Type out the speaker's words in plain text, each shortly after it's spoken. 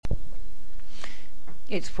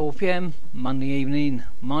It's 4pm, Monday evening.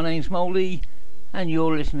 My name's Moldy, and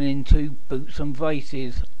you're listening to Boots and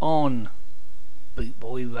Braces on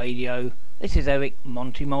Bootboy Radio. This is Eric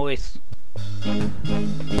Monty Morris.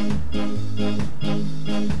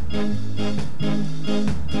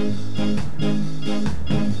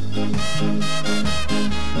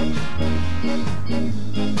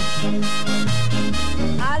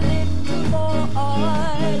 A little more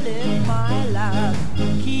oil in my life,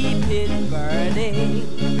 keep it burning.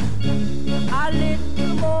 A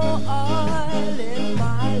little more oil in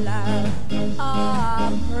my life,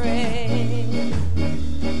 I pray.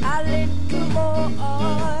 A little more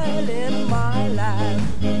oil in my life,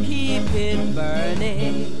 keep it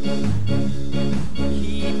burning.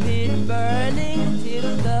 Keep it burning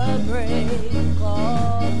till the break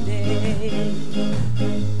of day.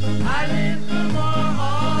 A little more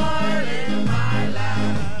oil in my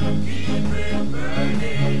life, keep it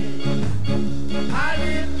burning. A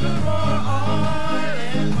little more oil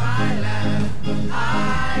in my life, I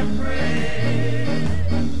pray.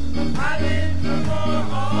 A little more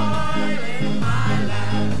oil in my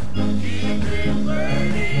life, keep it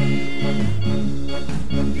burning.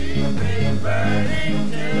 Keep it burning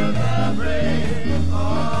till the break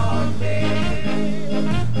of day.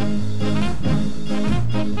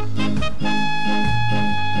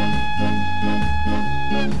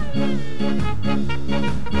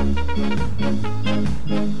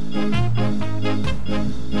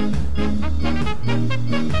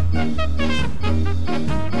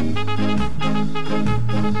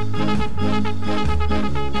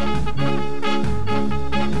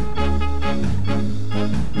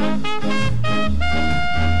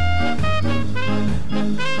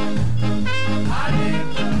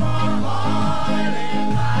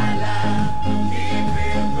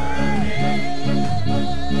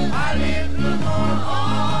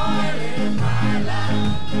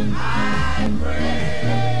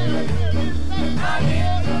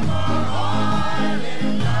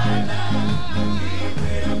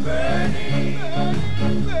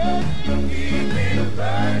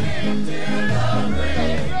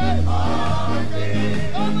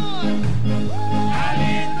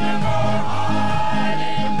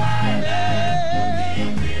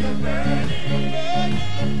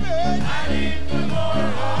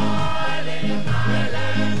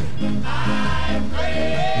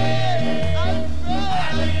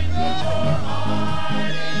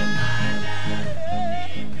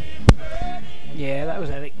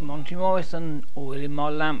 Morris and oil in my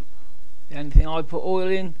lamp. The only thing I put oil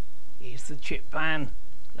in is the chip pan.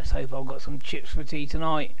 Let's hope I've got some chips for tea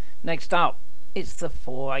tonight. Next up, it's the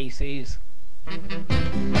Four Aces. There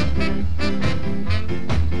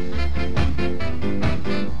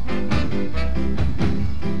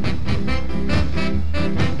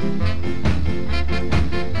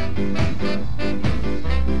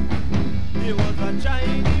was a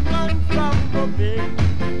Chinese man from Bombay.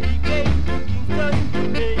 He came to Kingston to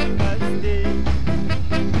make a stay.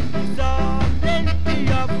 He saw plenty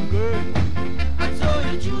of girls, and so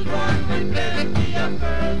he chose one with plenty of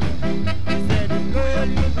girls. He said, girl,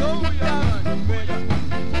 you know you have to bread.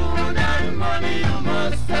 Food and money you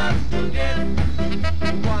must have to get.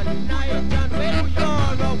 One night and when we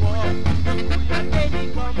all go walk, and then he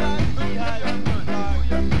come back behind the car.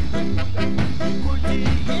 Could he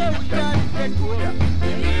hear we got the door?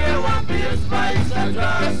 Hear one beer spice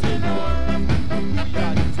across the door.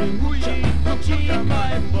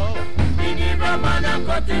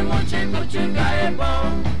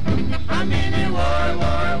 Amini war,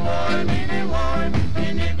 war, war, mini war.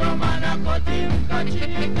 Mini go mana kotim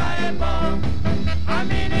kachini kaebo.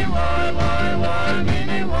 Amini war, war, war,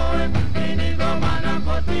 mini war. Mini go mana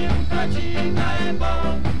kotim kachini kaebo.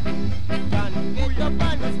 Can get up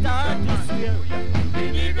and start to swear.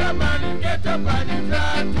 Mini go man get up and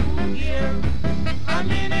start to hear.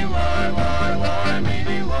 Amini war, war, war,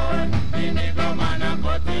 mini war. Mini go mana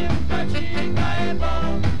kotim kachini kaebo.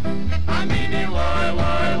 Amini war,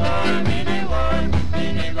 war.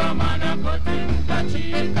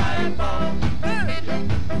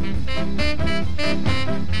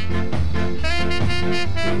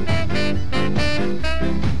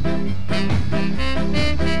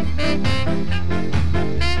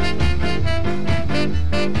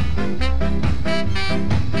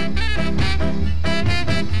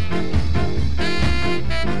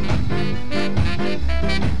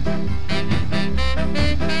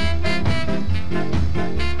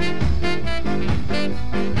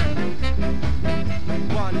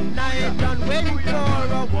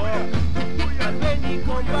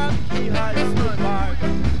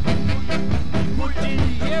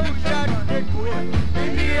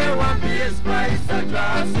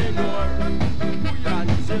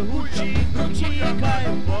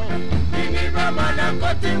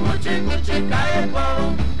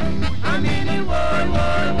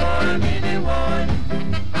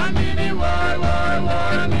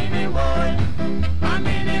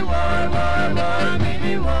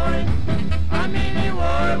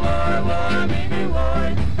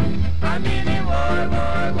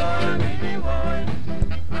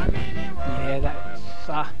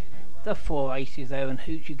 The Four Aces there and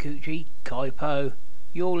Hoochie Coochie Kaipo.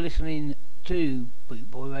 You're listening to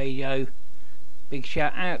Bootboy Radio. Big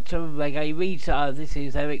shout out to Reggae Rita. This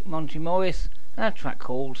is Eric Monty Morris and a track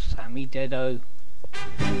called Sammy Dedo.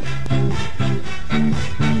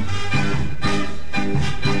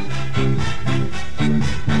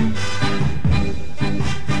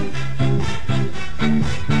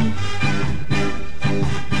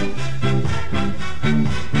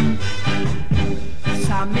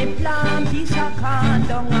 Sammy planti sa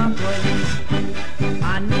kandong a boy,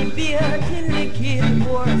 ani beer till the kill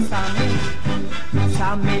poor Sammy.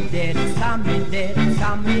 Sammy dead, Sammy dead,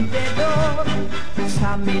 Sammy dead, oh.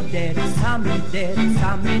 Sammy dead, Sammy dead,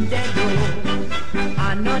 Sammy dead, oh.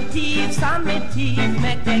 I no thief, Sammy thief,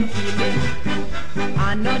 make them kill him.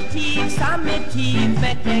 I no thief, Sammy thief,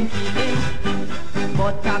 make them kill him.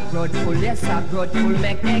 But a grudgeful, yes, a grudgeful,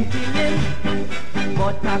 make them kill him.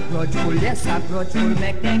 But a grudgeful, yes, a grudgeful,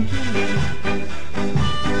 make them kill him.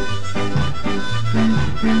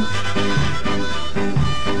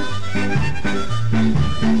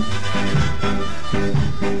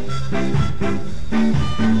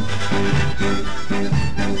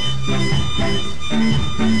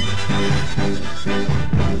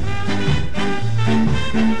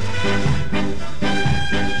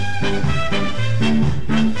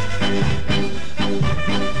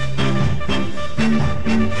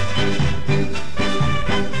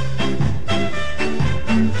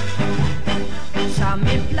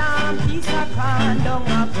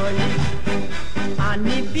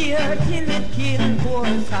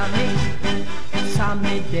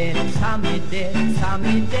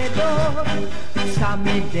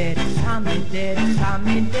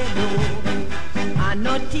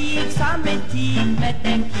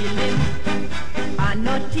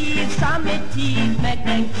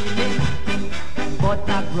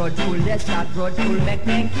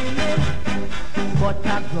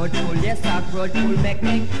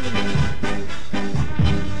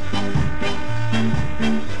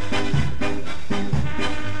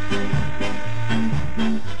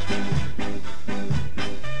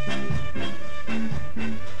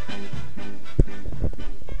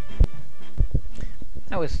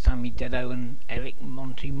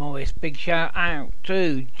 Big shout out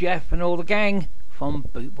to Jeff and all the gang from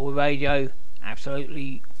Bootboy Radio.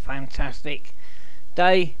 Absolutely fantastic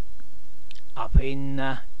day up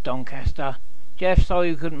in Doncaster. Jeff, sorry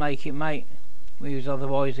you couldn't make it, mate. We was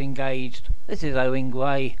otherwise engaged. This is Owen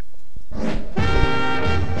Gray.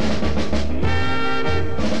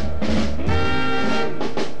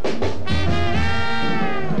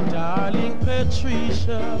 Darling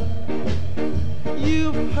Patricia,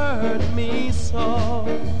 you've hurt me so,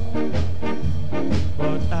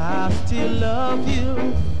 but I still love you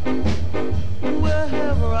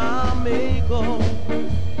wherever I may go.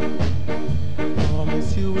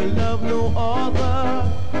 Promise you will love no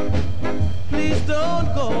other. Please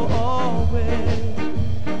don't go away.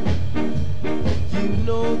 You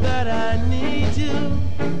know that I need you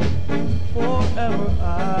forever,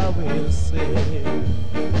 I will say.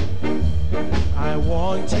 I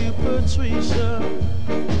want you, Patricia,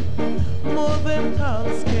 more than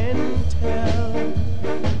tongues can tell.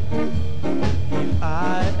 If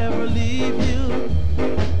I ever leave you,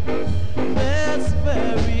 that's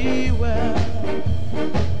very well.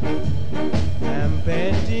 I'm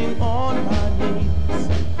bending on my knees.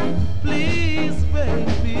 Please,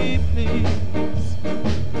 baby, please.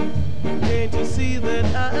 Can't you see that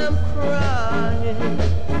I am crying?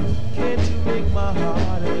 Can't you make my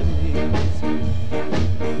heart at ease?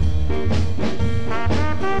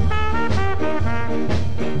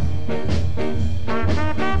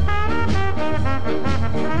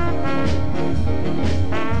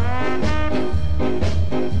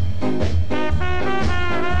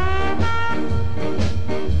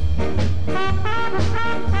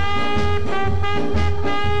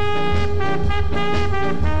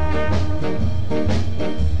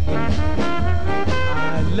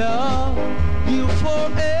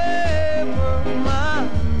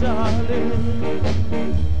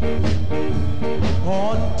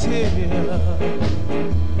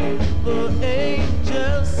 The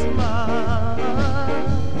angels smile.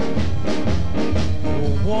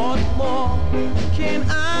 What more can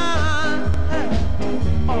I have to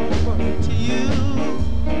offer to you?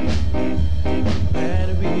 And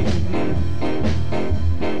we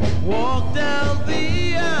walk down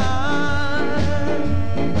the aisle.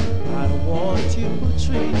 I want you,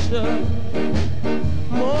 Patricia,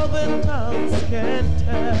 more than tongues can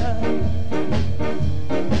tell.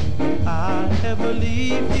 I ever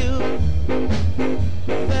leave you,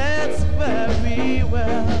 that's very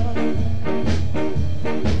well.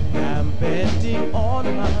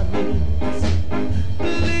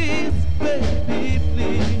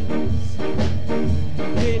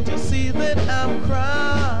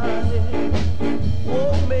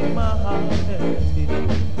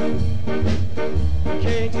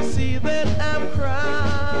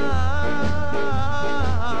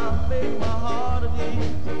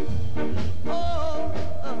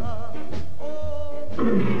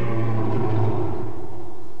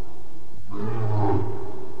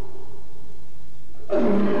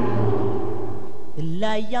 The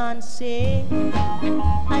lion say,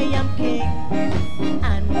 I am king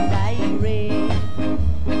and I reign.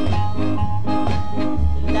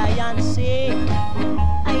 The lion say,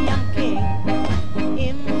 I am king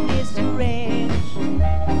in this range.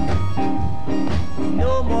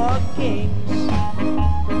 No more kings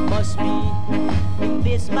must be in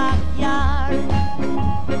this backyard.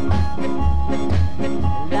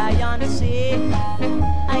 Lion say,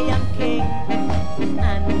 I am king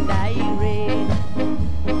and I reign.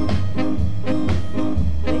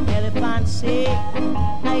 The elephant say,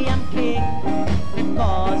 I am king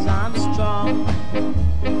cause I'm strong.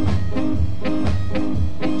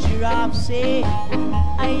 The giraffe say,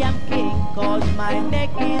 I am king cause my neck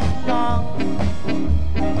is long.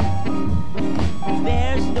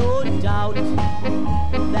 There's no doubt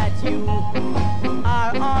that you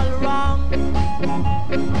are all wrong.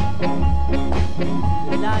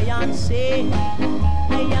 The lion say,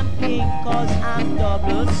 I am king cause I'm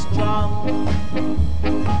double strong.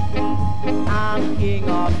 I'm king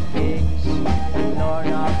of kings and lord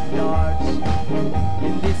of lords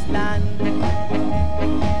in this land.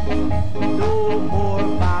 No more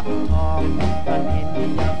back talk from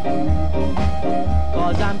India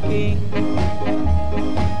cause I'm king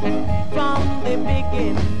from the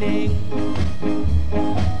beginning.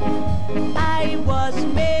 I was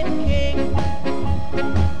made king.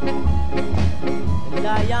 The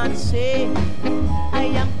lion say, I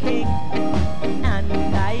am king and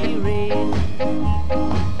I reign.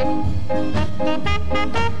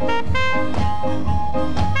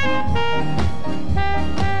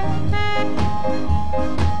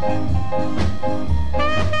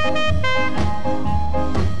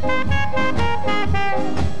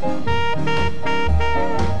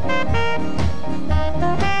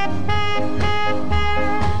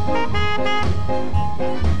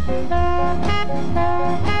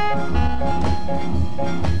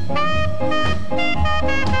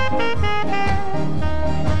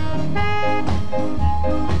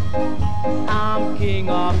 I'm king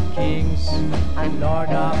of kings and lord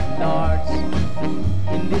of lords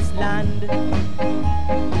in this land.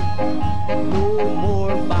 No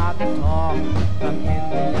more back talk from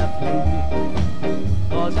India blue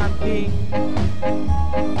cause I'm king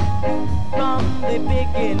from the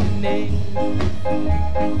beginning.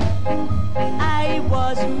 I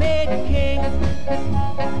was made king.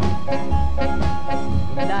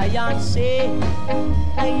 Lion say,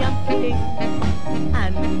 I am king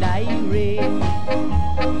and I reign.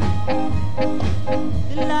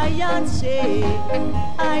 The lion say,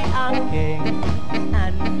 I am king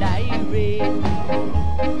and I reign.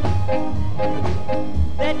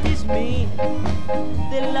 That is me.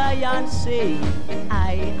 The lion say,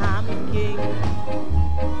 I am king.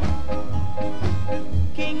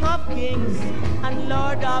 King of kings and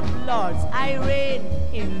lord of lords, I reign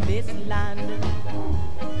in this land.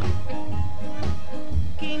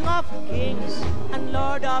 King of kings and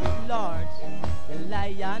lord of lords, the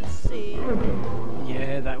lion say.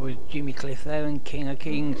 Yeah, that was Jimmy Cliff there and King of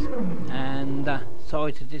Kings. And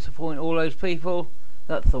sorry to disappoint all those people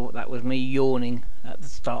that thought that was me yawning at the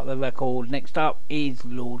start of the record. Next up is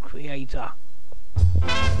Lord Creator.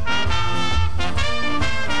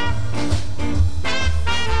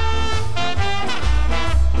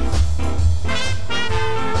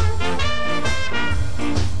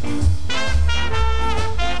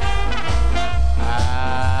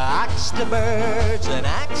 Axe the birds and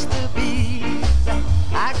axe the bees,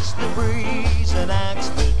 axe the breeze and axe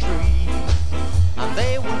the trees, and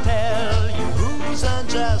they will tell you who's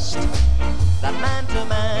unjust, that man to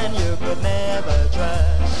man you could never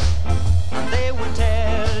trust, and they will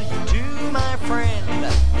tell you to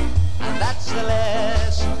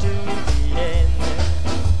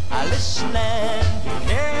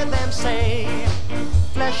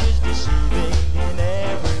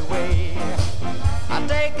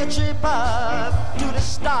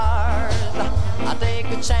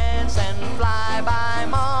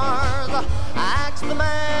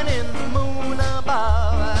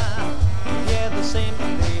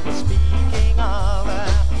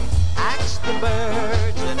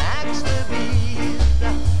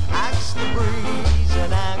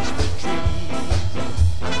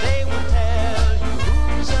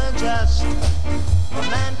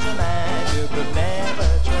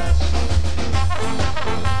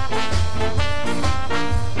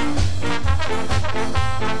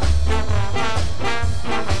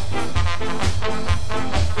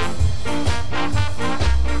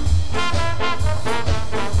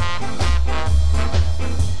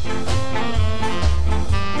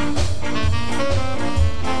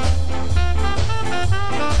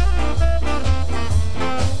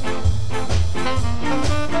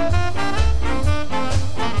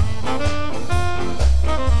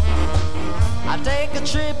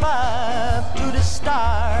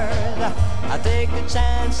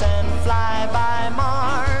can fly by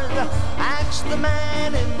Mars. Ask the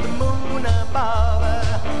man in the moon above.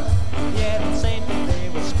 Yeah, the same thing they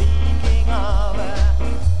were speaking of.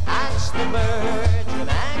 Ask the birds and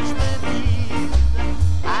ask the bees.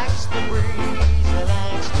 Ask the breeze and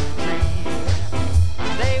ask the trees.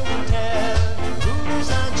 They will tell you who's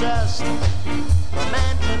unjust. From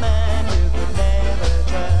man to man you could never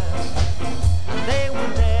trust. They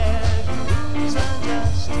will tell you who's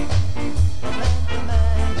unjust. From man to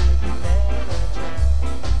man you could never trust.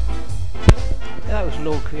 That was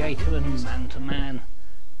Lord Creator and Man to Man.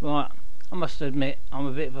 Right, I must admit I'm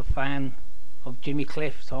a bit of a fan of Jimmy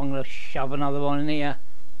Cliff, so I'm going to shove another one in here.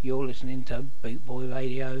 You're listening to Boot Boy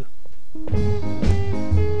Radio.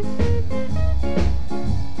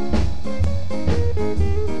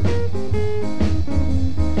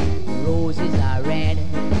 Roses are red,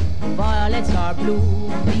 violets are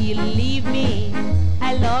blue. Believe me,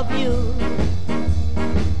 I love you.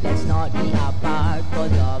 Let's not be apart,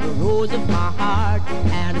 'cause you're the rose of my heart,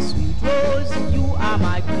 and a sweet rose, you are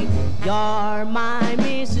my queen. You're my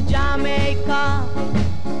Miss Jamaica,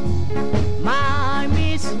 my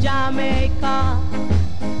Miss Jamaica.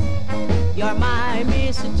 You're my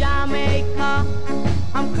Miss Jamaica,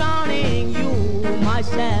 I'm crowning you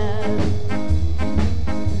myself.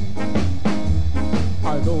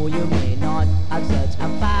 Although you may not have such a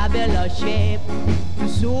fabulous shape to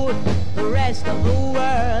suit the rest of the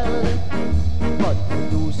world, but you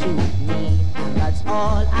do suit me, and that's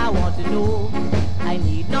all I want to know. I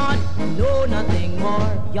need not know nothing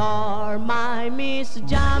more. You're my Miss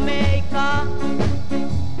Jamaica,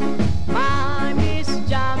 my Miss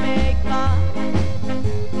Jamaica.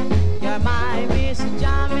 You're my Miss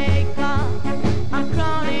Jamaica, I'm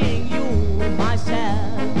crowning you myself.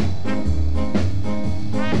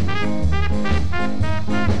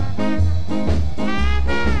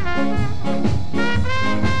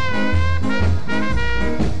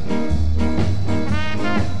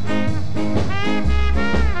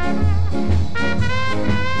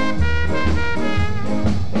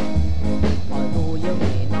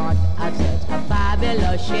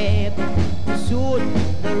 Shape to suit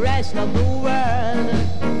the rest of the world,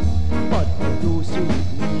 but you do suit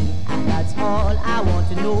me, and that's all I want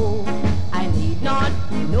to know. I need not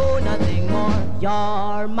know nothing more.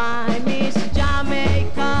 You're my Miss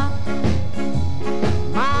Jamaica,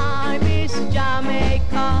 my Miss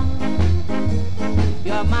Jamaica.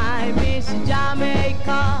 You're my Miss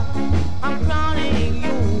Jamaica, I'm crowning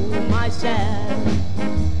you myself,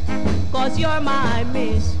 'cause you're my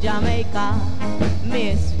Miss Jamaica,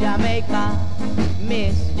 Miss Jamaica,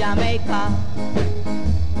 Miss Jamaica.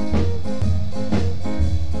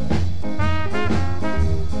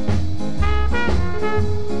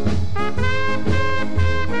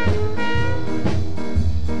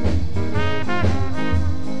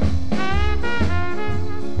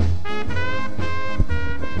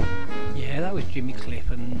 Yeah, that was Jimmy Cliff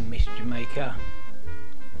and Miss Jamaica.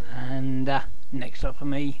 And next up for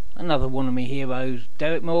me, another one of my heroes,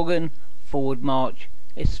 Derek Morgan, Forward March,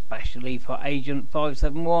 especially for Agent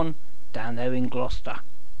 571 down there in Gloucester.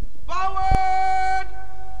 Forward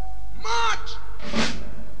march!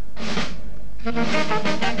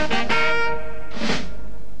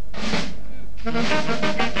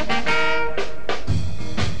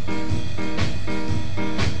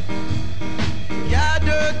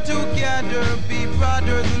 Gather together, be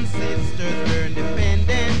brothers and sisters, we're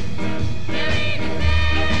independent.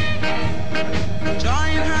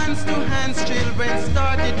 Join hands to hands, children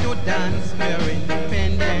started to dance, we're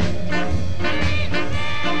independent.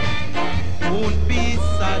 Won't be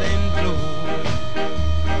sad and blue,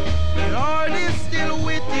 the Lord is still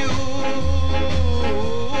with you,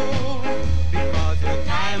 because your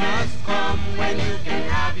time has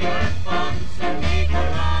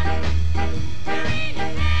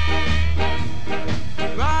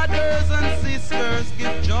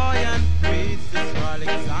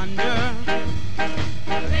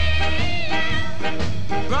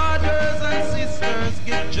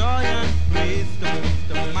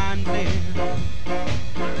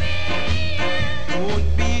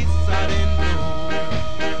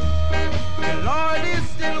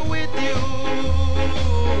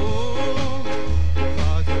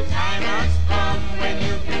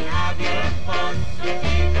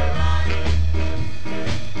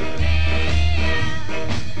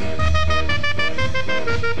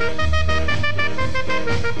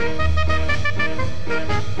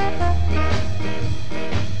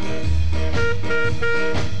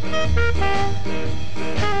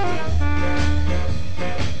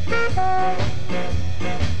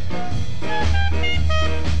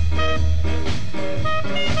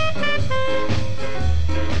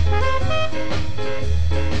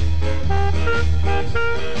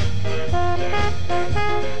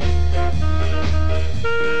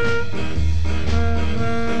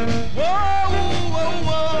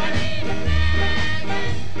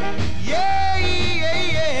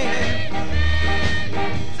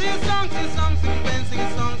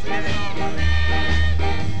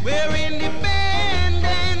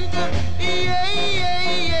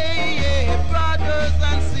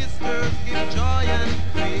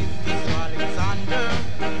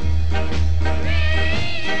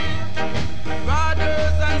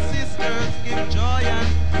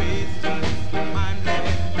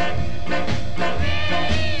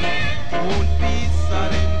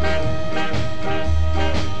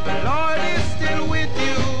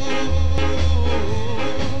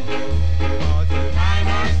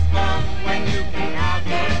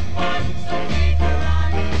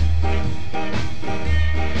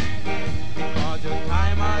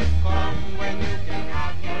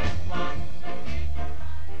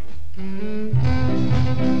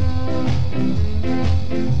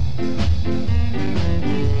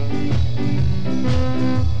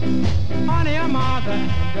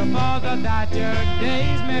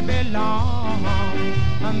days may be long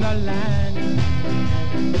on the land.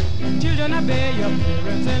 Children, obey your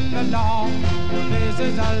parents in the law. This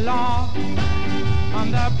is a law on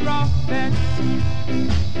the prophets.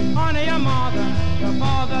 Honor your mother, your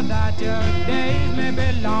father, that your days may be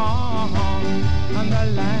long on the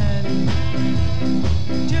land.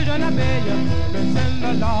 Children, obey your parents in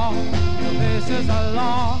the law. This is a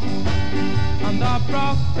law on the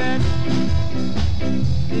prophets.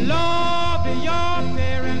 Love your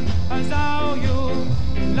parents as how you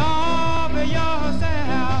love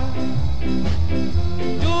yourself.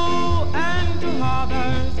 Do unto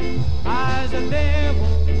others as they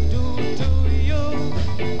will do to you.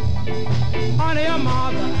 Honor your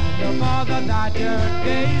mother and your father, that your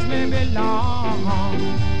days may be long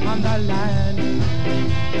on the land.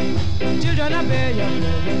 Children, obey your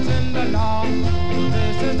parents in the law.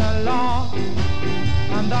 This is the law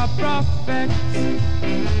and the prophets.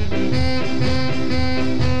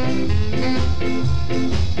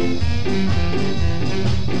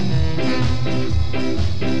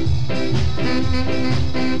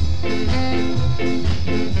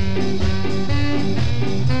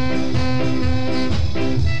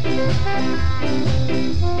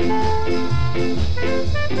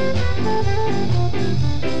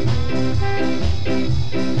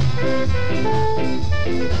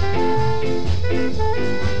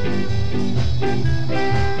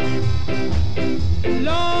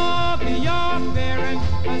 Love your parents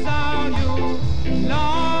as how you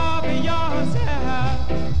love yourself.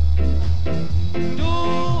 Do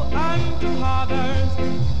unto others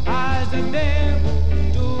as they will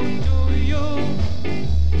do to you.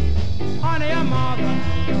 Honor your mother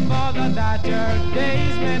and your father, that your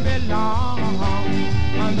days may be long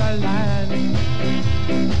on the land.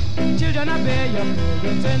 Children, obey your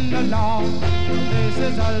parents in the law. This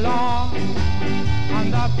is a law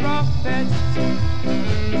and the prophets.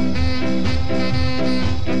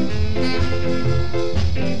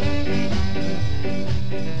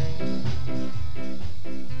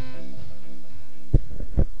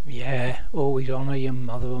 Yeah, always honour your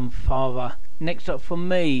mother and father. Next up from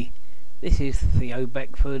me, this is Theo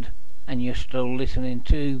Beckford, and you're still listening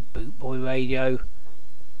to Bootboy Radio,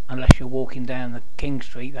 unless you're walking down the King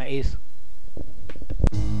Street, that is.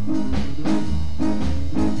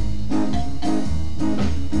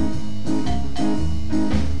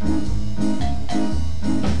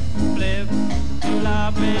 Flip,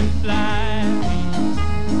 flop and fly.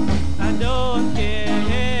 I don't care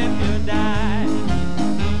if you die.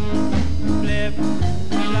 Flip,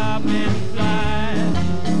 flop and fly.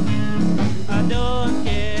 I don't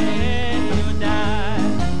care if you die.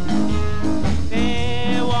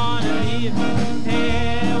 They wanna leave,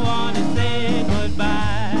 they wanna say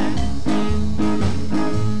goodbye.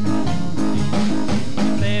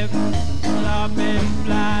 Flip, flop and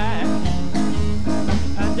fly.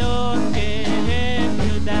 I don't care if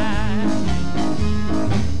you die.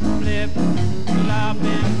 Flip, flop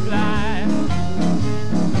and fly.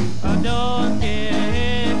 I don't care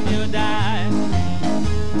if you die.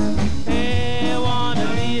 They wanna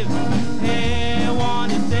leave, they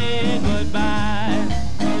wanna say goodbye.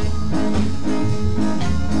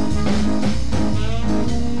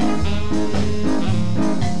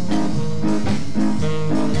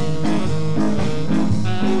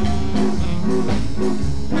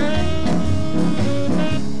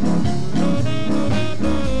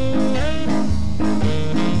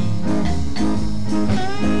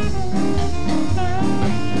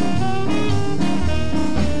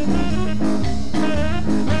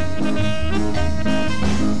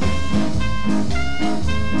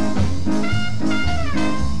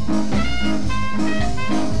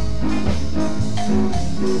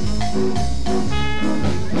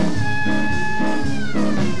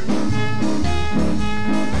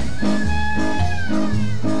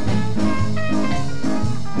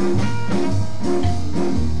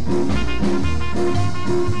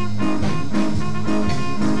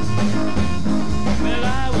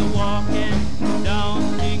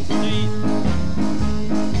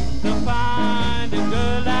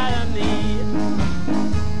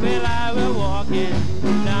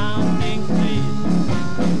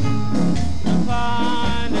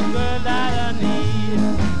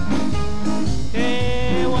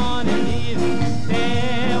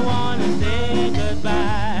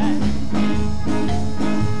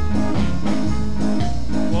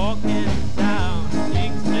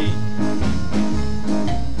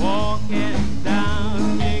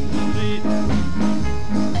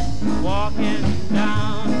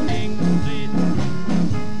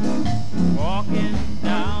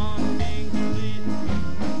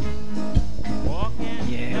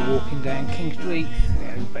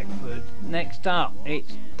 Gary Beckford. Next up,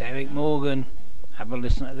 it's Derek Morgan. Have a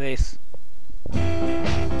listen to this.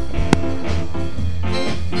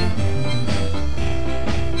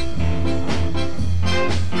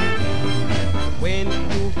 Went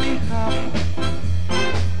to the hop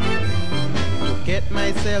to get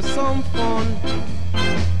myself some fun.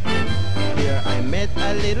 Here I met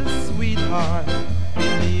a little sweetheart.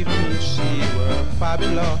 Believe me, she were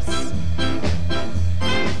fabulous.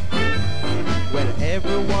 When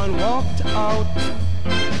everyone walked out,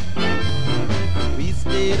 we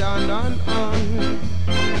stayed on.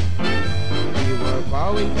 We were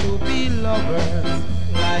vowing to be lovers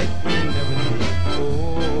like we never did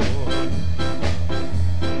before.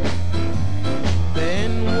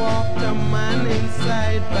 Then walked a man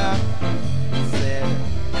inside back, said,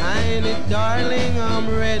 "Honey, darling, I'm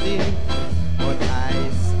ready." But I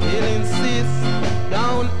still insist,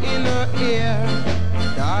 down in her ear,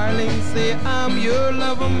 "Darling, say I'm your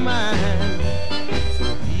lover man."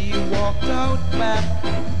 So he walked out back.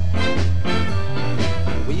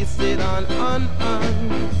 We stayed on.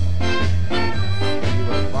 We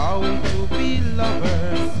were vowing to be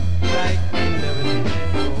lovers like we never did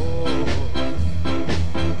before.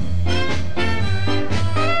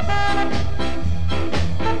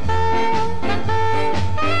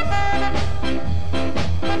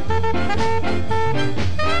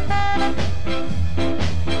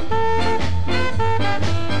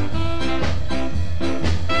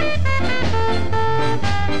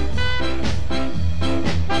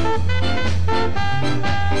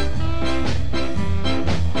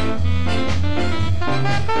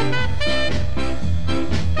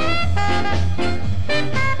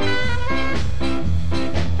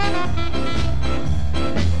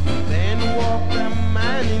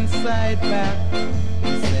 Back,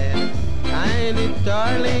 he said, "Honey,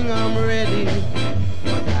 darling, I'm ready."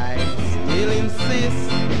 But I still insist,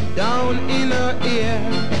 down in her ear,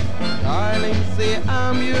 "Darling, say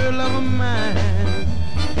I'm your lover man."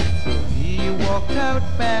 So he walked out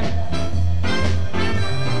back,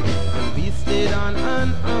 and we stayed on.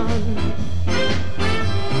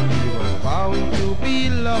 We were vowing to be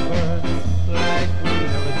lovers like we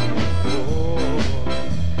never did before.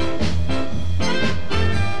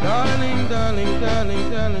 Darling, darling, darling,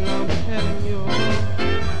 darling, I'm telling you,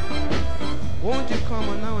 won't you come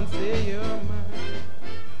on now and say you're mine?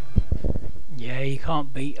 Yeah, you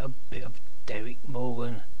can't beat a bit of Derek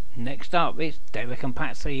Morgan. Next up, it's Derek and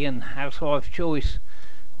Patsy and Housewife Choice.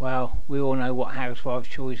 Well, we all know what Housewife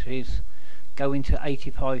Choice is. Go into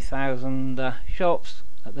 85,000 shops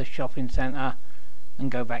at the shopping centre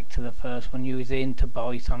and go back to the first one you was in to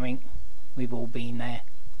buy something. We've all been there.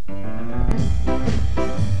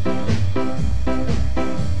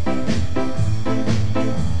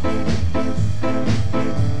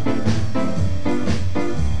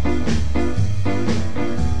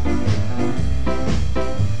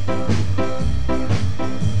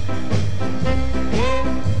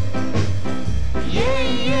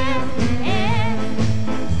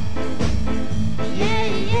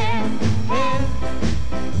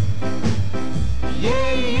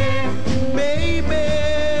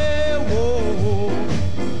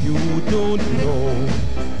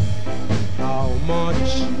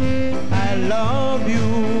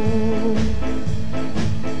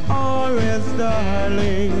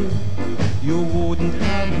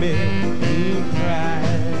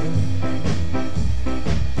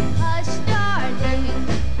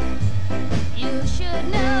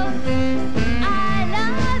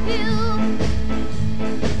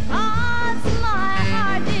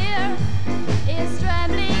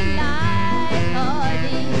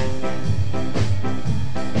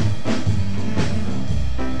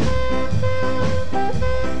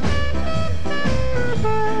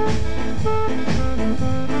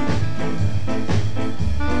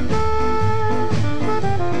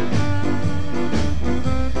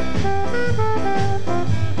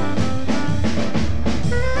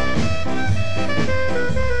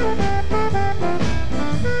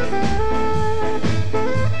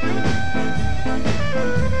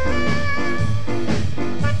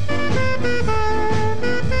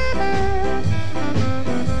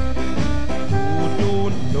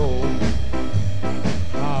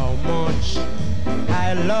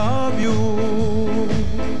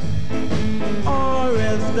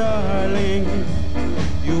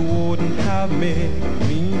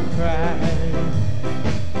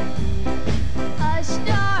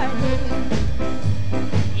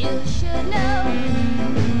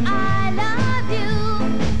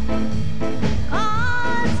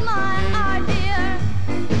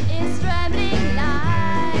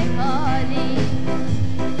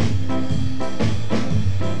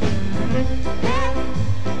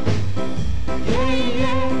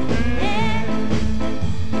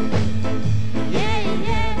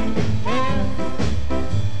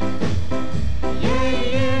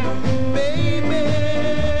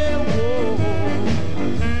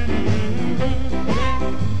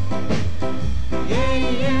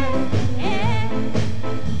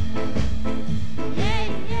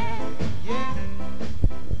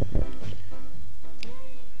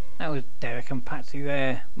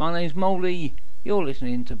 My name's Molly. You're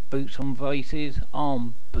listening to Boots on Voices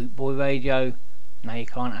on Bootboy Radio. Now you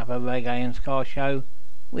can't have a reggae and ska show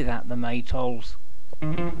without the Maytols.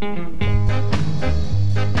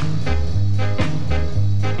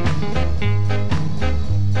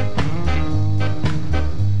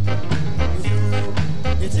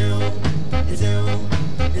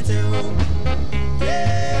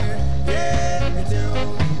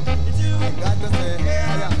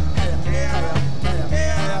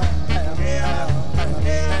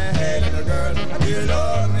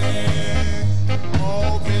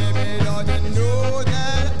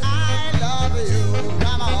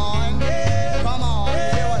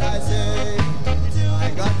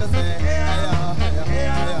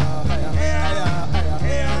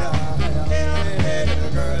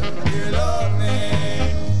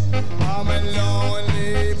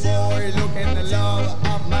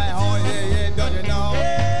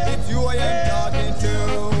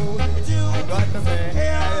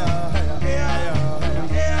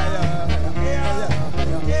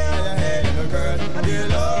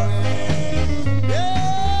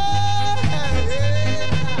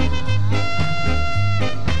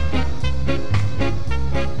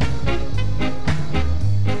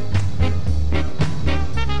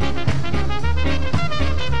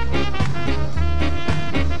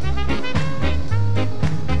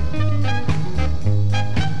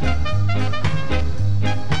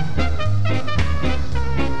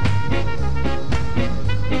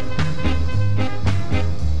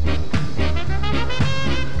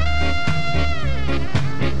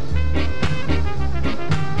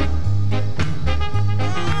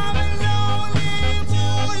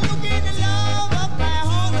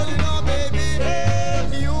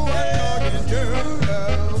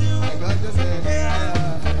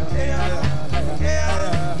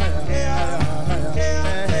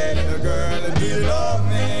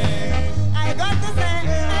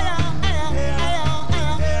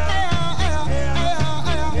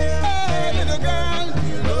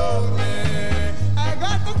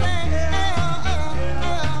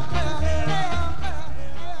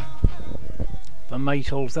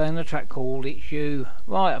 Maytols then, a track called It's You.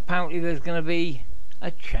 Right, apparently there's going to be a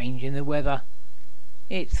change in the weather.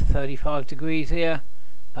 It's 35 degrees here,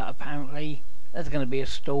 but apparently there's going to be a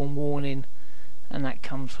storm warning, and that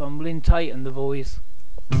comes from Lynn Tate and the boys.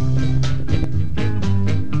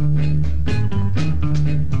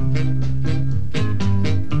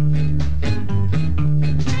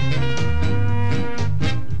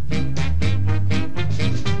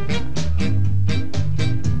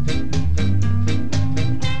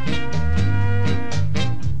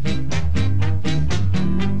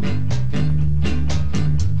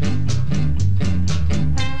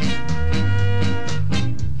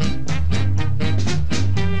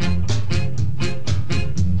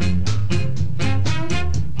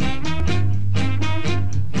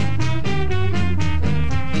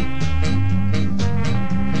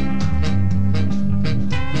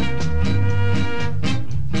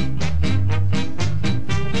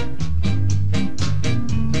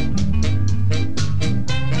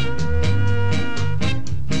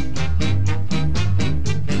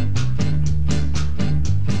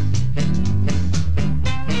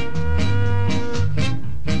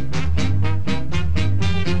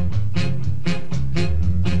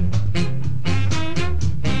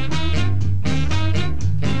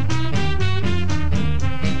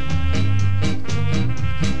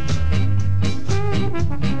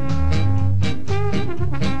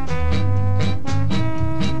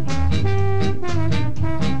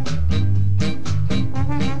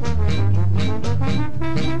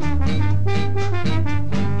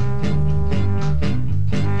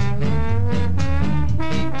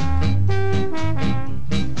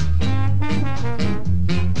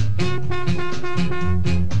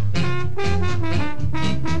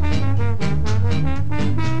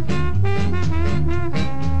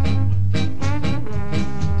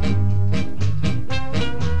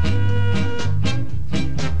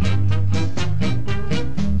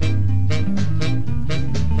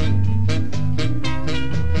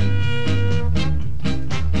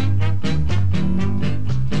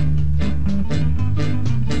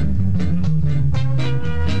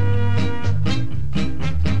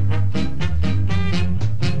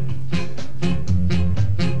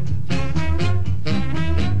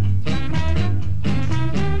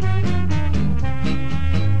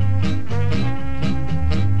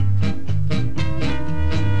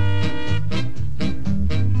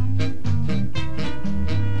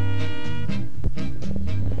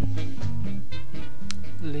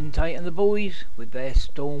 Tate and the boys with their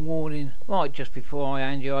storm warning. Right, just before I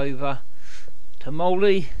hand you over to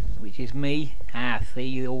Molly, which is me. See,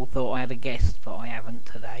 you all thought I had a guest, but I haven't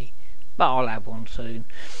today. But I'll have one soon.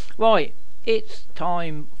 Right, it's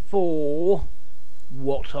time for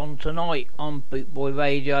What's On Tonight on Bootboy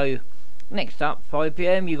Radio. Next up, 5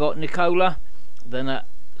 PM, you got Nicola. Then at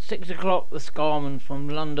 6 o'clock, the Scarman from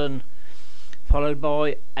London. Followed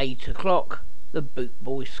by 8 o'clock, the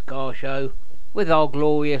Bootboy Ska Show with our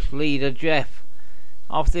glorious leader Jeff.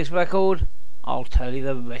 After this record, I'll tell you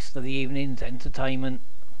the rest of the evening's entertainment.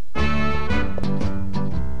 I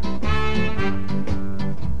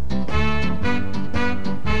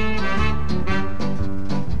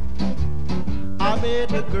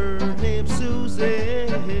met a girl named Susie.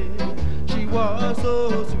 She was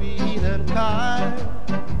so sweet and kind.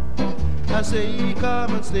 I say,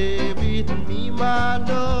 come and stay with me, my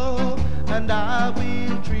love, and I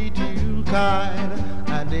will treat you kind.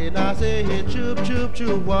 And then I say, hey, chup, chup,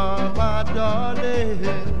 chup, my darling.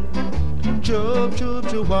 Chup, chup,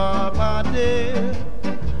 chup, my dear.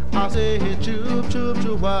 I say, hey, chup, chup,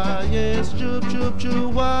 chup, yes, chup, chup,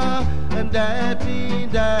 chup, and that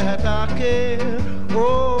means that I care.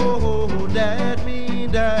 Oh, that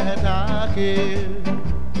means that I care.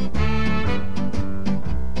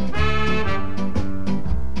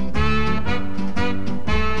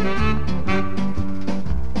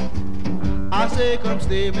 I say, come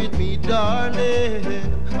stay with me, darling.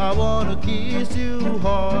 I wanna kiss you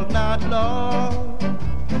all night long.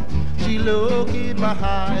 She look in my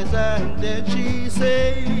eyes and then she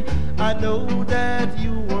say, I know that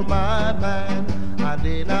you were my man. And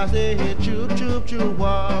then I say, hey, chup, chup, chup,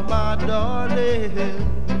 my darling.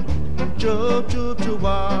 Chup, chup, chup,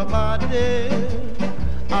 my dear.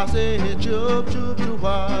 I say, hey, chup, chup, chup,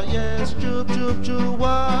 yes, chup, chup,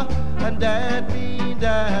 chup, and that means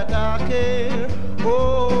that I care.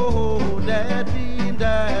 Oh, that means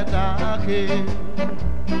that I care.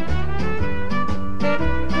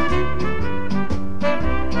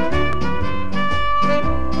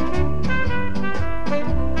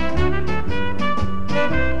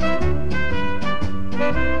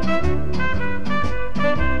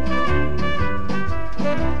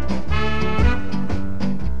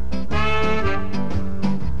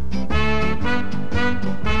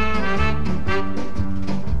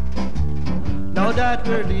 Now that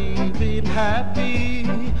we're living happy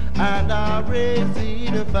and I'm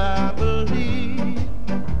raising a family,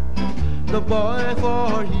 the boy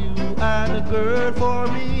for you and the girl for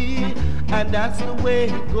me, and that's the way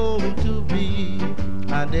it's going to be.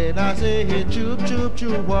 And then I say, hey, chup, chup,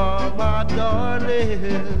 chup, my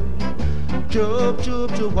darling. Chup,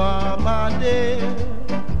 chup, chup, my dear.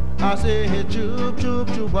 I say, hey, chup, chup,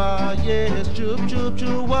 chup, yes, chup, chup,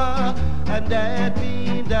 chup, and that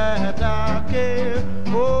means that I care.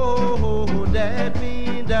 Oh, that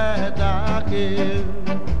means that I care.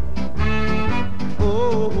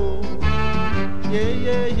 Oh, yeah,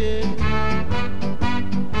 yeah, yeah.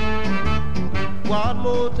 One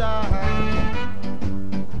more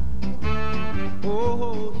time.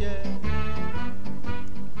 Oh, yeah.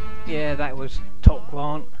 Yeah, that was Top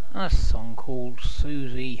Grant, and a song called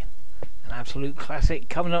Susie. An absolute classic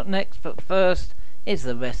coming up next, but first is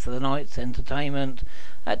the rest of the night's entertainment.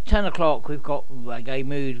 At 10 o'clock we've got Reggae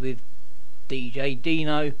Mood with DJ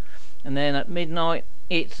Dino, and then at midnight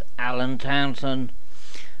it's Alan Townsend.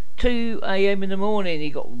 2 AM in the morning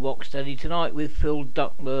he got Rocksteady Tonight with Phil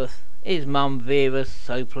Duckworth. His mum Vera's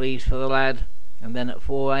So Pleased for the Lad, and then at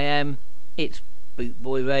 4 AM it's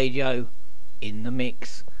Bootboy Radio in the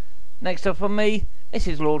mix. Next up from me, this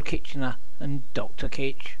is Lord Kitchener and Dr.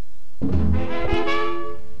 Kitch.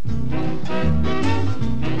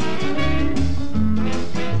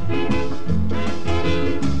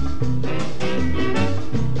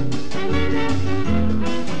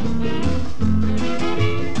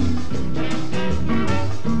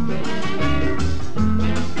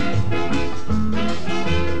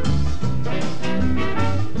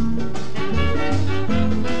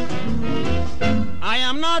 I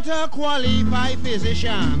am not a qualified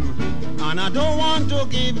physician, and I don't want to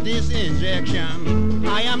give this injection.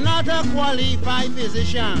 I am not a qualified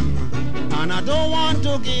physician, and I don't want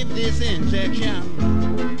to give this injection.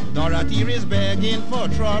 Dorothy is begging for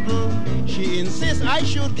trouble. She insists I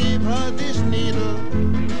should give her this needle.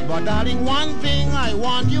 But darling, one thing I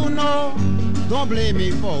want you know, don't blame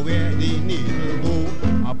me for where the needle go.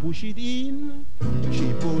 I push it in,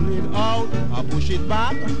 she pull it out. I push it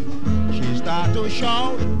back, she start to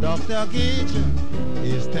shout. Dr. Kitch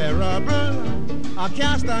is terrible. I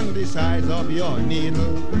can't stand the size of your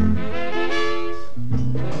needle.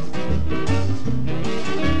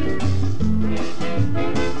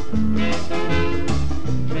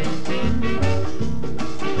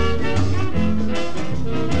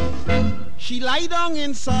 She lay down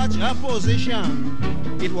in such a position,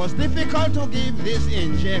 it was difficult to give this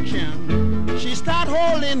injection. She start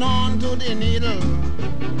holding on to the needle,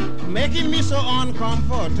 making me so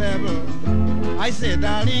uncomfortable. I said,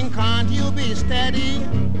 darling, can't you be steady?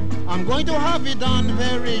 I'm going to have it done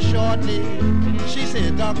very shortly. She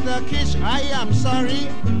said, Dr. Kitch, I am sorry,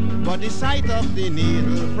 but the sight of the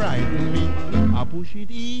needle frightened me. I push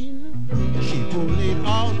it in, she pull it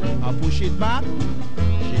out, I push it back.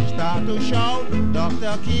 She start to shout,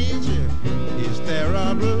 Dr. Kitch, it's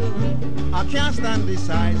terrible. I can't stand the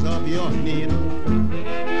size of your needle.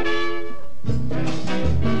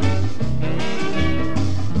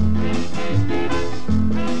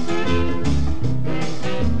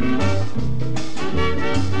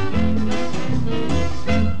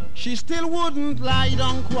 She still wouldn't lie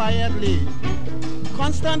down quietly,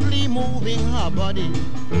 constantly moving her body.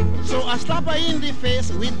 So I slapped her in the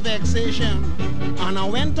face with vexation, and I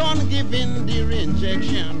went on giving the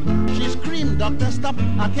injection. She screamed, doctor, stop,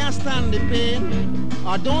 I can't stand the pain.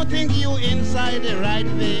 I don't think you inside the right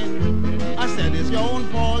vein. I said, it's your own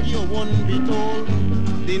fault, you wouldn't be told.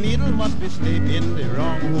 The needle must be slipped in the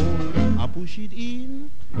wrong hole. I push it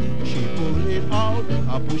in, she pull it out,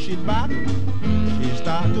 I push it back. She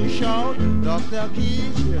start to shout, Dr.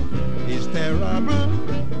 Kitch, it's terrible.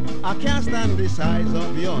 I can't stand the size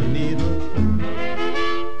of your needle.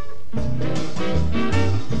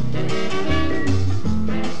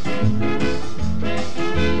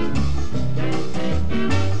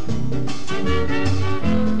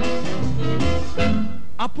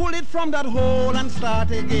 I pull it from that hole and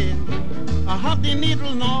start again. I have the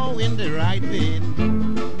needle now in the right vein.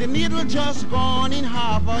 The needle just gone in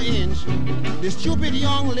half an inch. The stupid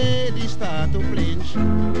young lady start to flinch.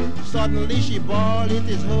 Suddenly she bawled, it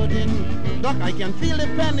is hurting. Doc, I can feel the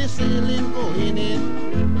penicillin going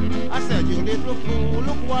in. I said, you little fool,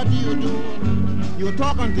 look what you do. You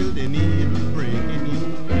talk until the needle break in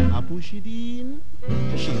you. I push it in,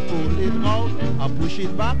 she pull it out, I push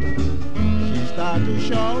it back. She start to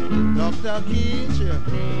shout, Dr. Kitch,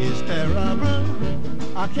 it's terrible.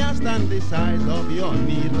 I can't stand the size of your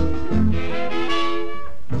needle.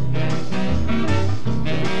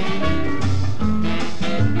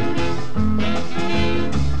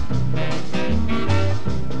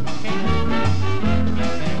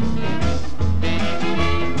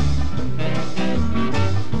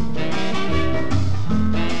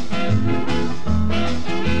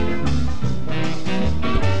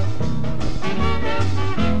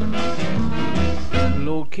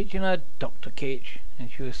 Kitchener, Dr. Kitch, and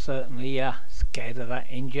she was certainly scared of that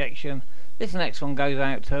injection. This next one goes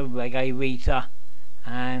out to Reggae Rita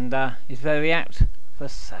and is very apt for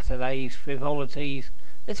Saturday's frivolities.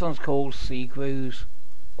 This one's called Sea Cruise.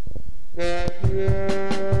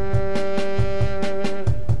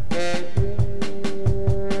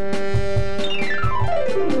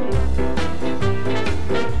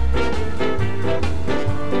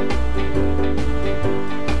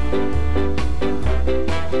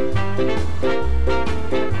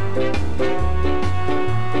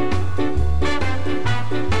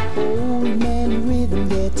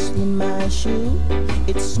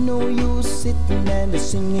 It's no use sitting and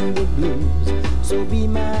singing the blues. So be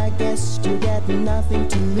my guest, you got nothing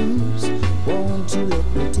to lose. Won't you let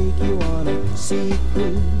me take you on a sea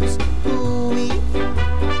cruise? Ooh-wee,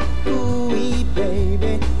 ooh-wee,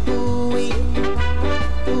 baby. Ooh-wee,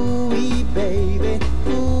 ooh-wee, baby.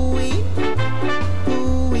 Ooh-wee,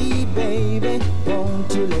 ooh-wee, baby.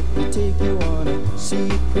 Won't you let me take you on a sea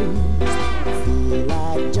cruise? Feel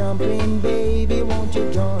like jumping, baby, won't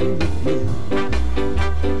you join with me?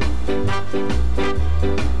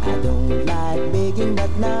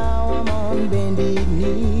 But now I'm on bended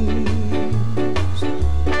knees.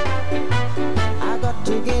 I got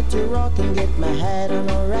to get to rock and get my head on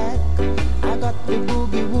a rack. I got the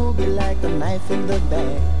boogie woogie like a knife in the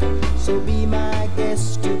back. So be my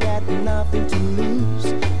guest, you got nothing to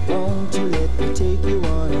lose. Won't you let me take you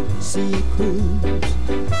on a sea cruise?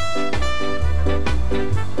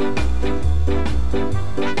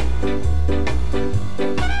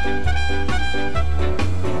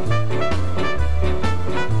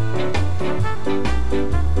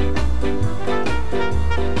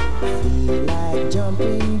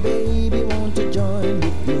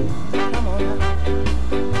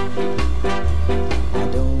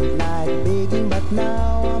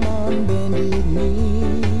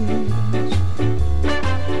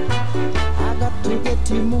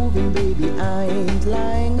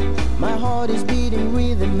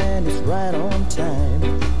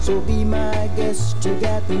 You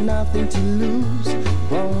got nothing to lose.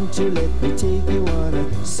 Won't you let me take you on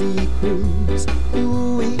a sea cruise?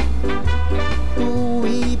 Ooh-wee.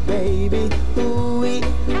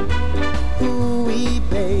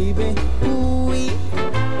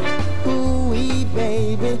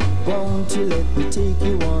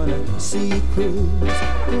 you on a sea cruise.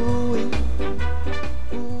 Ooh-wee,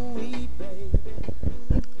 ooh-wee,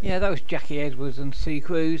 baby. Yeah, that was Jackie Edwards and Sea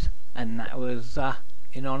Cruise, and that was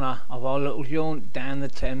in honour of our little jaunt down the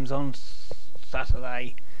Thames on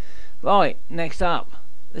Saturday. Right, next up,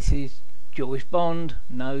 this is Joyce Bond.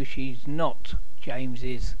 No, she's not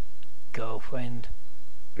James's girlfriend.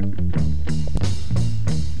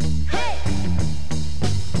 Hey!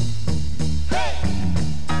 Hey!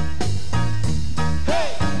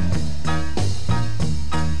 Hey!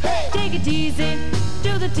 Hey! Take it easy,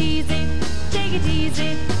 do the teasy. Take it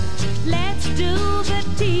easy, let's do the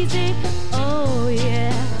teasy. Oh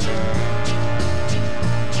yeah.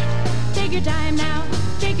 Take your time now,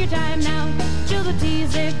 take your time now. Do the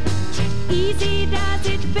teasy. Easy does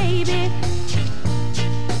it, baby.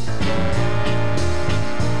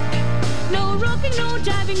 No rocking, no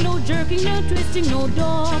jiving, no jerking, no twisting, no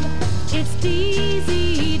dog. It's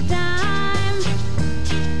teasy time.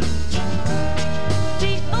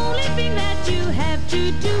 The only thing that you have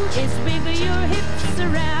to do is wiggle your hips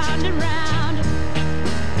around and round.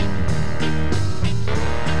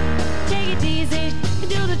 Take it easy,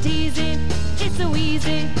 do the teasy. It's so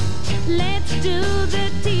easy. Let's do the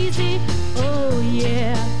teasy. Oh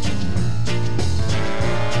yeah.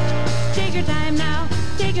 Take your time now,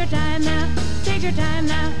 take your time now, take your time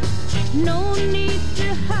now. No need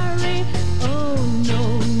to hurry. Oh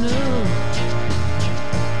no, no.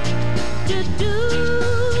 To do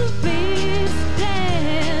this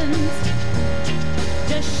dance,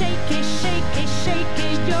 just shake it, shake it, shake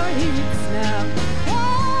it, your hips now.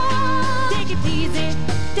 Take it easy,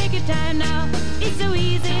 take your time now. It's so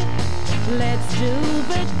easy. Let's do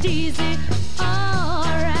the teasy. All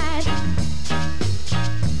right.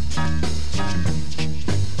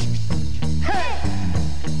 Hey!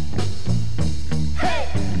 Hey!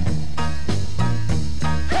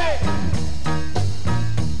 Hey!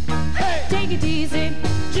 Hey! Take it easy,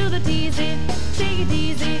 do the teasy. Take it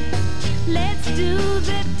easy. Let's do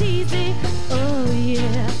the teasy. Oh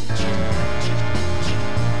yeah.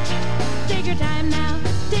 Take your time now,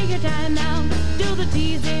 take your time now. Do the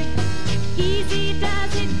teasy. Easy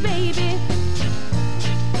does it, baby.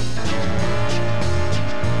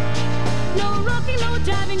 No rocking, no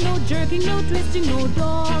jiving, no jerking, no twisting, no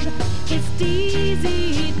dog. It's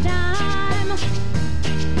teasy time.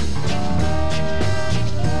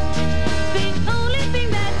 The only thing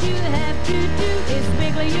that you have to do is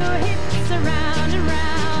wiggle your hips around and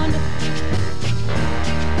round.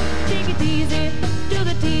 Take it easy, do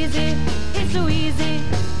the teasy. It's so easy.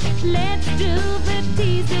 Let's do the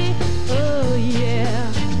teasy. Oh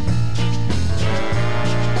yeah.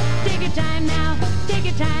 Take your time now, take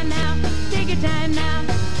your time now, take your time now.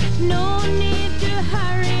 No need to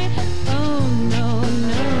hurry. Oh no,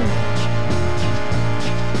 no.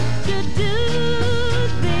 To do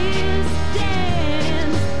this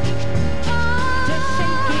dance, just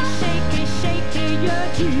shake it, shake it, your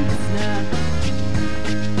hips now.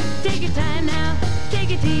 Take your time now,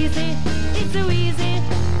 take it easy. It's so easy.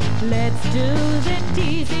 Let's do the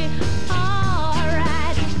teasy. All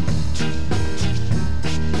right.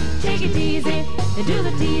 Take it easy and do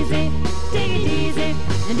the teasy. Take it easy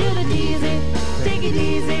and do the teasy. Take it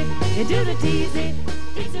easy and do the teasy.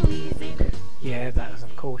 It's so easy. Yeah, that was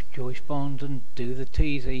of course Joyce Bond and Do the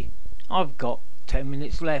Teasy. I've got 10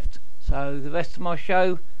 minutes left, so the rest of my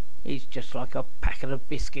show is just like a packet of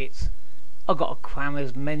biscuits. I've got to cram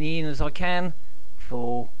as many in as I can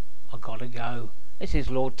before I gotta go. This is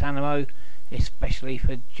Lord Tanamo, especially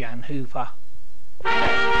for Jan Hooper.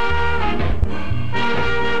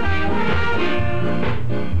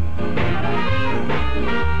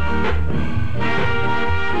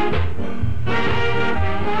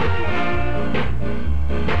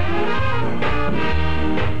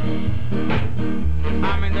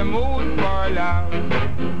 I'm in the mood for love,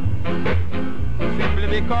 simply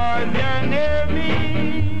because you're near me.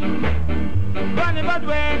 Funny, but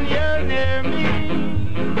when you're near me,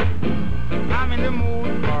 I'm in the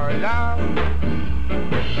mood for love.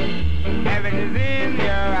 Heaven is in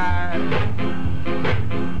your eyes,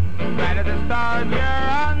 bright as the stars you're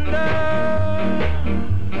under.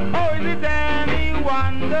 Oh, is it any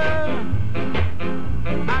wonder?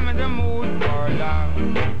 I'm in the mood for love.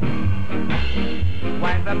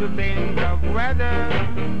 Why stop to think of weather?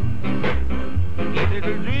 Each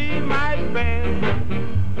little dream I spend,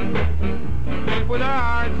 we put our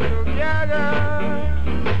hearts together.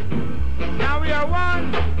 Now we are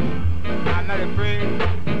one. I'm not afraid.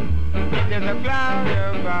 There's a cloud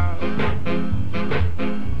above.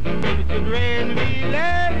 If it should rain, we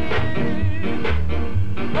let it.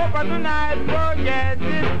 Hope I tonight forget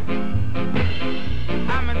it.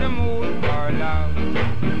 I'm in the mood for love.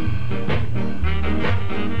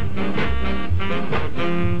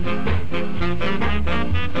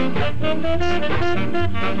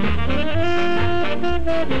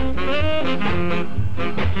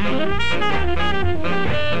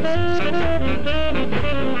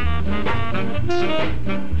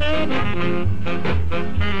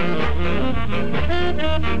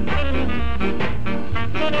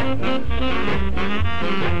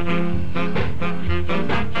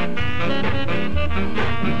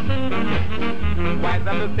 Why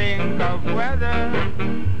some think of weather?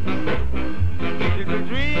 Is it a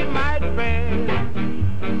dream might fade?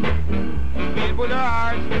 We put our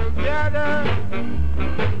hearts together.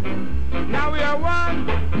 Now we are one.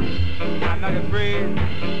 I'm not afraid.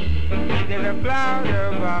 There's a cloud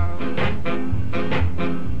above.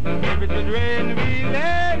 If it should rain, we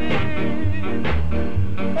let it.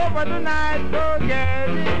 Over tonight, forget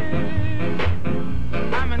it.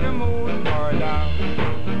 I'm in the mood for love.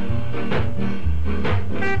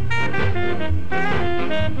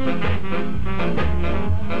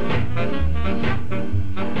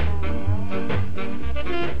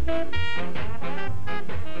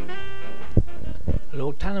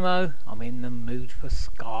 Lord Tanamo, I'm in the mood for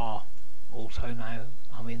ska. Also now,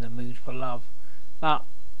 I'm in the mood for love. But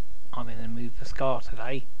I'm in the mood for ska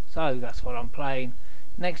today, so that's what I'm playing.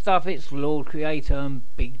 Next up, it's Lord Creator and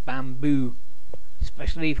Big Bamboo.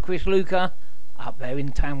 Especially for Chris Luca, up there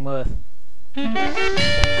in Tamworth. I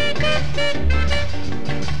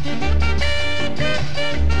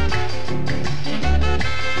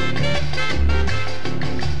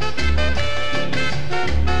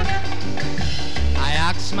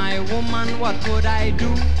asked my woman what could I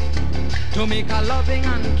do to make her loving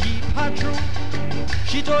and keep her true.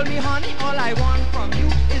 She told me, honey, all I want from you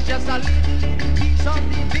is just a little piece of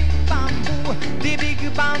the big bamboo. The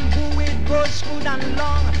big bamboo, it grows good and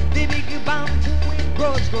long. The big bamboo, it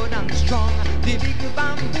grows good and strong. The big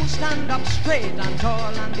bamboo stand up straight and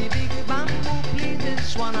tall, and the big bamboo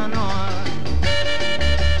pleases one and all.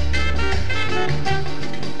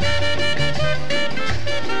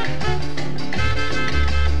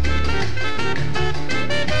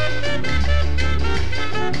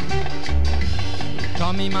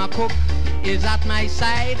 Tommy, my cook, is at my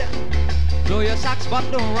side. Blow your sax, but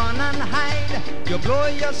don't run and hide. You blow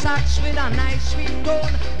your sax with a nice sweet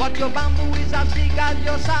tone, but your bamboo is as big as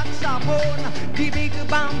your saxophone. The big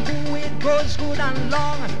bamboo, it grows good and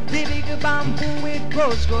long. The big bamboo, it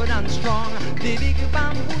grows good and strong. The big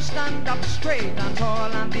bamboo stand up straight and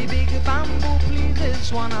tall, and the big bamboo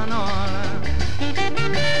pleases one and all.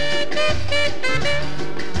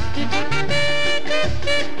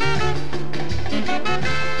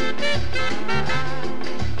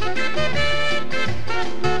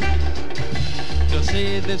 To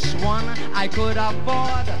say this one I could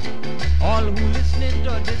afford, all who listening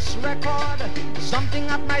to this record, something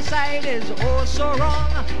at my side is oh so wrong.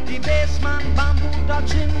 The bassman bamboo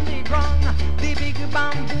touching the ground. The big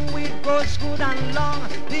bamboo, it grows good and long.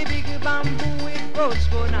 The big bamboo, it grows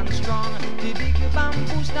good and strong. The big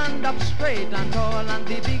bamboo stand up straight and tall, and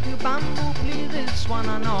the big bamboo pleases one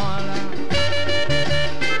and all.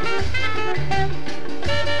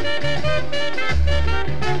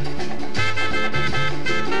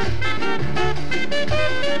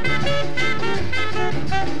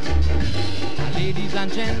 Ladies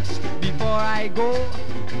and gents, before I go,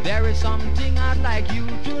 there is something I'd like you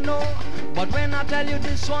to know. But when I tell you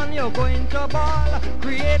this one, you're going to bawl.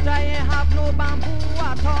 Creator ain't have no bamboo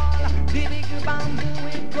at all. The big bamboo,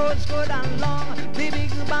 it grows good and long. The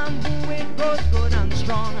big bamboo, it grows good and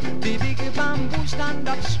strong. The big bamboo stand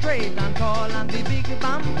up straight and tall, and the big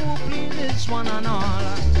bamboo pleases one and all.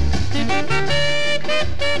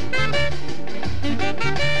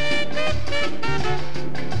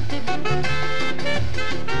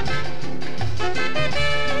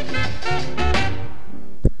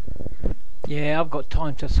 Yeah, I've got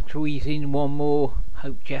time to squeeze in one more.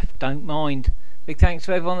 Hope Jeff don't mind. Big thanks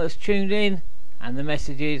to everyone that's tuned in, and the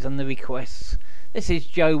messages and the requests. This is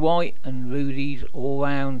Joe White and Rudy's All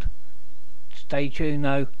Round. Stay tuned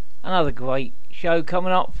though. Another great show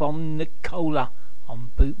coming up from Nicola on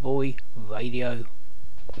Bootboy Radio.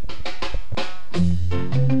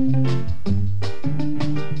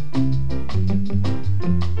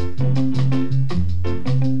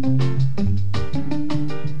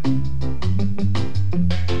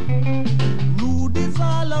 Rudy's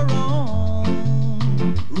all around.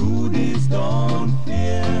 Rudy's don't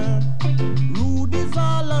fear. Rudy's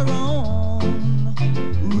all around.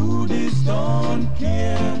 Rudy's don't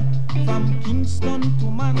care. From Kingston to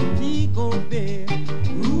Montego Bay,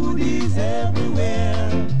 Rudy's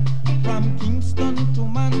everywhere. From Kingston to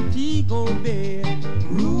Montego Bay,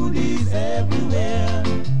 Rudy's everywhere.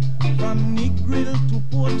 From Negril to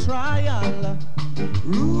Port Royal,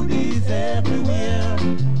 Rudy's everywhere.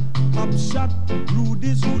 Cop shot,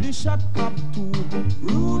 Rudy shot cop 2.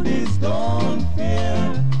 Rudy's don't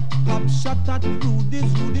fear. Cop shot at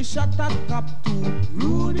Rudy shot at cop 2.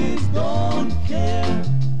 Rudy's don't care.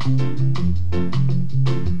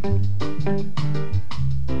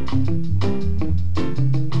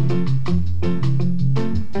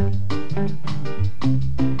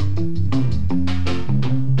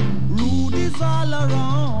 Rudy's all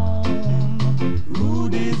around.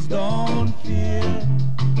 Rudy's don't fear.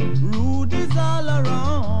 Rudy's all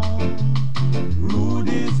around.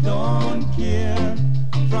 Rudy's don't care.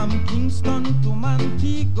 From Kingston to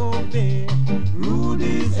Montego Bay,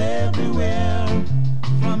 Rudy's everywhere.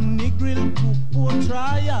 From Negril to Port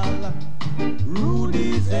Royal,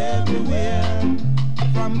 Rudy's everywhere.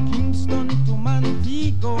 From Kingston to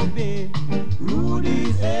Montego Bay,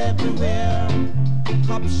 Rudy's everywhere.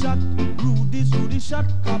 Cop shot, Rudy shot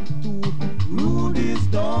cop 2. Rudy's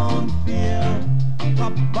don't fear.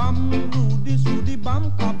 Cop bomb, Rudy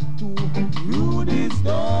bomb cop 2. Rudy's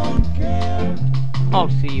don't care. I'll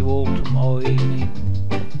see you all tomorrow evening.